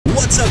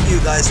What's up, you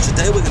guys?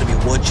 Today we're going to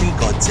be watching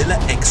Godzilla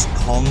x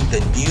Kong,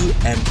 the New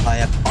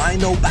Empire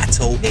final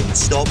battle in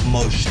stop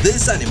motion.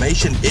 This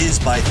animation is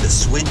by the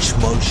Switch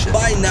Motion.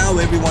 By now,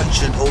 everyone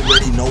should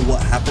already know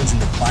what happens in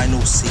the final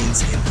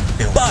scenes in the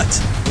film.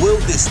 But will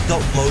this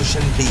stop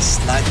motion be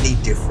slightly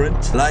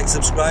different? Like,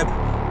 subscribe.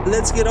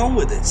 Let's get on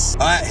with this.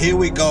 Alright, here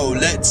we go.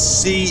 Let's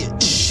see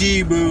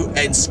Shimu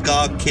and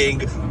Scar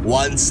King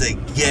once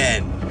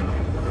again.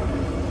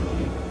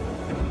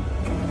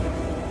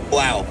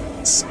 Wow,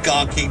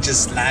 Scar King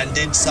just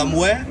landed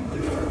somewhere.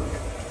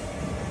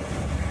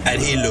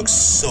 And he looks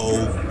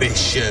so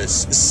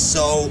vicious,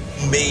 so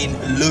mean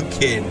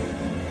looking.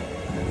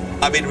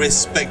 I mean,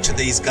 respect to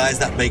these guys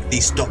that make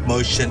these stop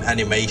motion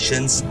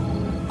animations.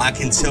 I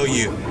can tell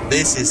you,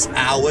 this is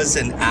hours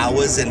and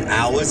hours and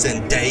hours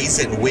and days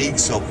and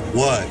weeks of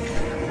work.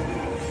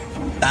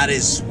 That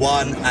is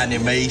one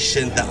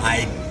animation that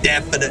I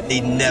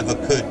definitely never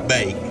could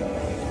make.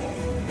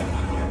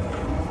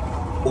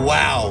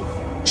 Wow,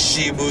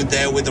 Shimu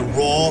there with a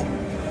roar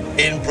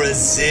in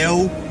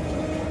Brazil.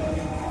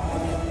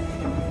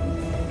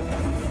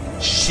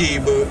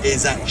 Shimu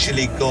is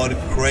actually gone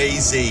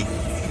crazy,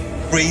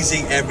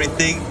 freezing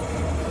everything.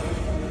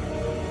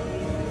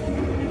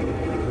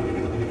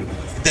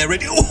 They're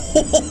ready.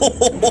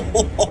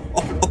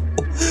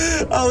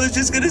 I was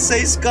just gonna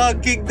say Scar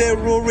King, they're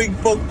roaring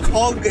for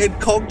Kong, and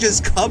Kong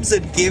just comes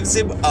and gives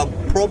him a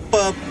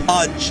proper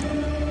punch,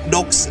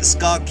 knocks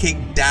Scar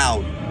King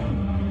down.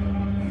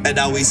 And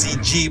now we see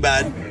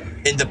G-Man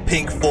in the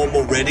pink form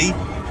already.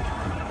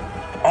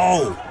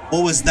 Oh,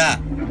 what was that?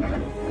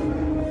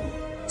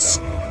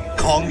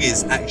 Kong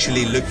is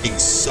actually looking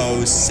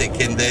so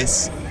sick in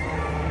this.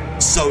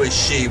 So is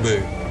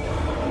Shimu.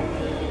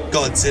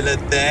 Godzilla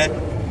there.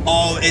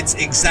 Oh, it's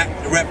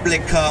exact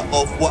replica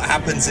of what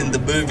happens in the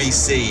movie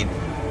scene.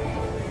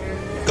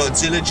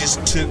 Godzilla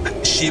just took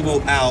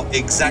Shimu out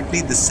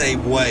exactly the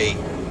same way.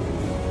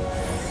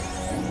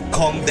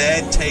 Kong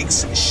there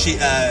takes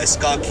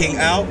Scar King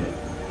out.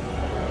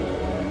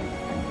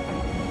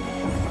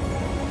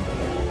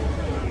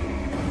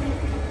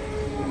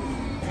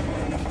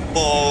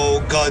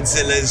 Oh,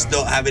 Godzilla's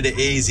not having it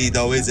easy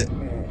though, is it?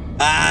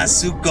 Ah,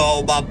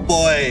 Zuko, my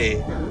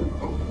boy.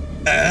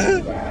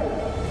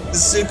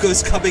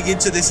 Zuko's coming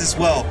into this as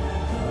well.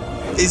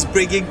 He's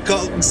bringing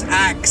Kong's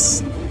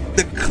axe.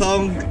 The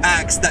Kong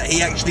axe that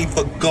he actually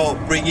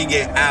forgot, bringing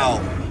it out.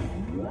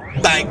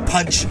 Bang,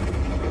 punch.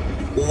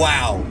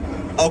 Wow.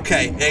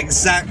 Okay,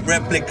 exact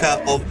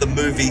replica of the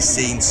movie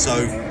scene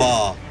so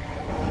far.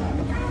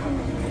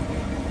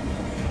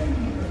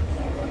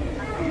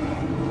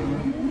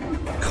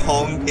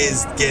 Kong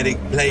is getting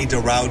played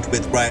around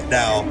with right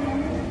now.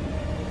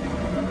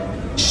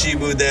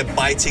 Shimu there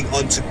biting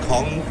onto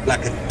Kong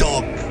like a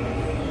dog.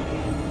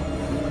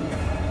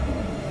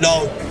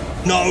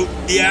 No,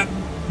 yeah,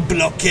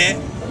 block it.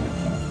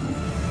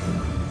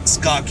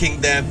 Scar King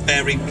there,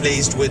 very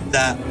pleased with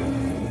that.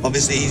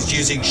 Obviously, he's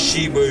using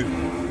Shimu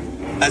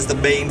as the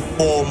main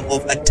form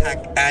of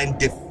attack and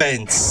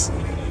defense.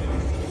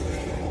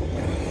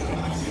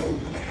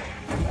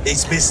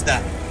 He's missed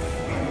that.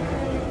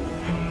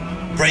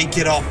 Break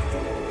it off.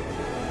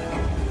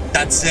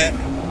 That's it.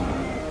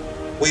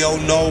 We all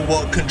know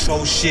what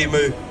controls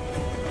Shimu.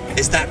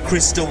 It's that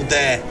crystal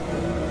there.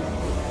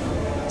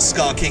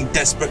 Scar King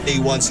desperately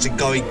wants to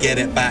go and get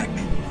it back.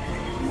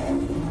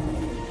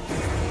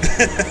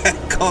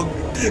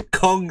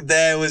 Kong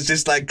there was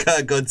just like,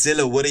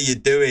 Godzilla, what are you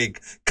doing?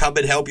 Come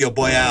and help your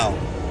boy out.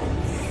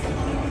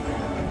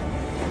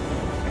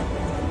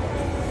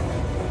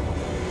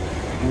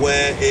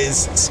 Where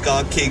is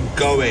Scar King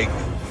going?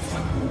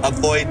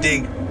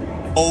 Avoiding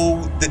all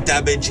the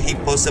damage he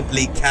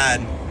possibly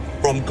can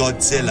from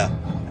Godzilla.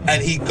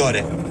 And he got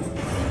it.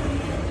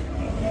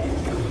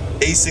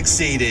 He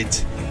succeeded.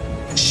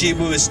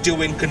 Shimu is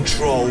still in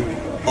control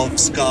of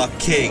Scar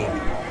King.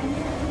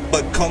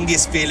 But Kong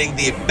is feeling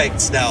the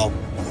effects now.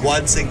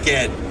 Once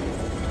again.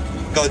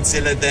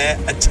 Godzilla there,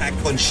 attack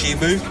on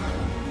Shimu.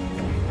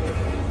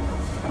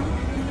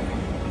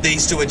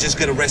 These two are just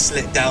going to wrestle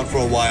it down for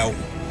a while.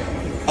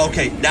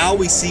 Okay, now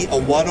we see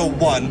a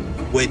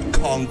one-on-one with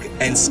Kong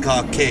and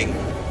Scar King.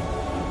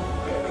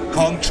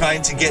 Kong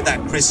trying to get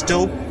that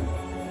crystal.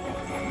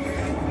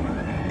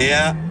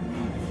 Yeah.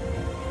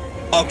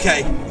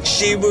 Okay,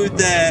 Shimu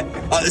there,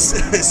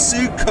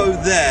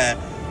 Zuko there,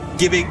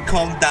 giving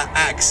Kong that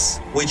axe,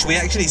 which we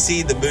actually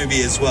see in the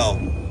movie as well.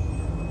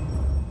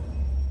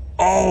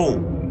 Oh,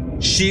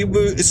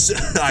 Shimu,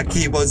 I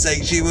keep on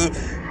saying Shimu.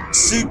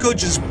 Zuko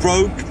just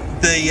broke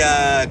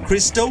the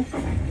crystal,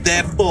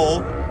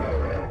 therefore,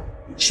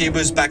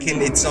 Shimu's back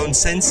in its own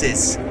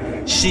senses.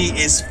 She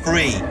is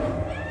free.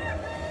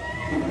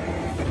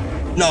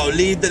 No,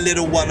 leave the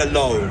little one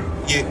alone,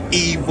 you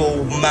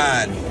evil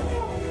man.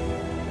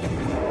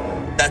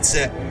 That's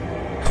it.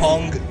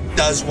 Kong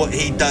does what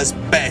he does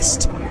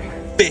best.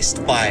 Fist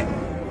fight.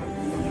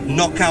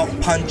 Knockout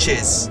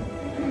punches.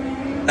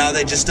 Now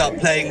they just start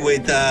playing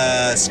with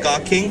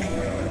Scar King.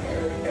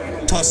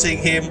 Tossing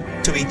him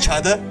to each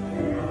other.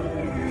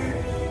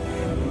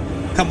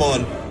 Come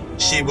on.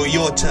 Shibu,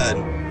 your turn.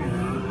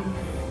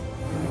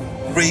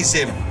 Freeze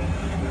him.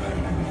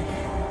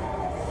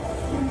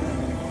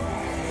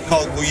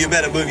 Kong, you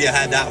better move your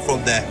hand out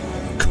from there.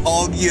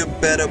 Kong, you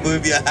better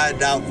move your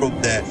hand out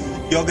from there.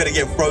 You're gonna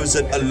get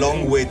frozen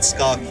along with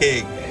Scar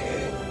King.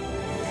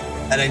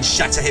 And then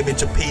shatter him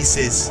into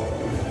pieces.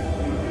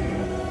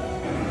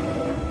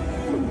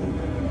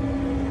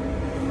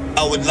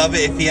 I would love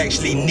it if he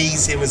actually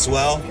knees him as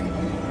well.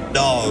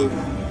 No,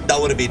 that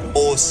would have been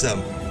awesome.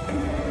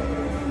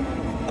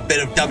 A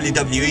bit of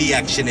WWE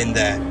action in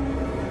there.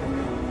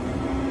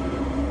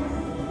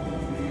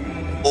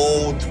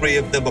 All three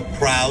of them are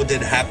proud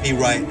and happy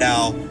right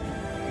now.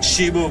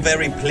 Shibu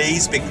very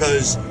pleased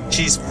because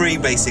she's free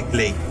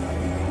basically.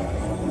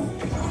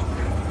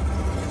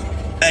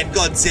 And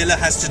Godzilla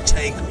has to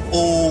take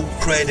all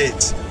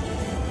credit.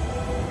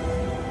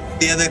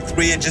 The other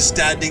three are just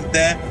standing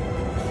there.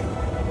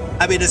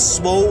 I mean, as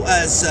small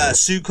as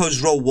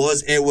Zuko's role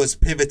was, it was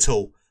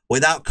pivotal.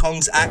 Without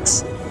Kong's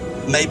axe,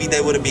 maybe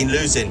they would have been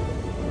losing.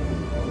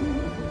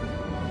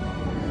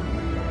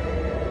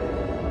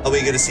 Are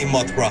we going to see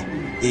Mothra?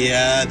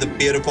 Yeah, the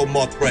beautiful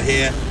Mothra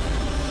here.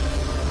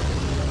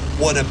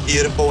 What a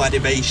beautiful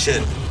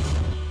animation.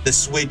 The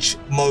switch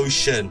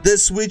motion. The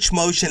switch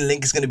motion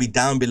link is going to be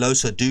down below,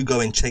 so do go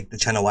and check the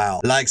channel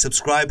out. Like,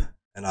 subscribe,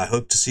 and I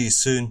hope to see you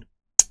soon.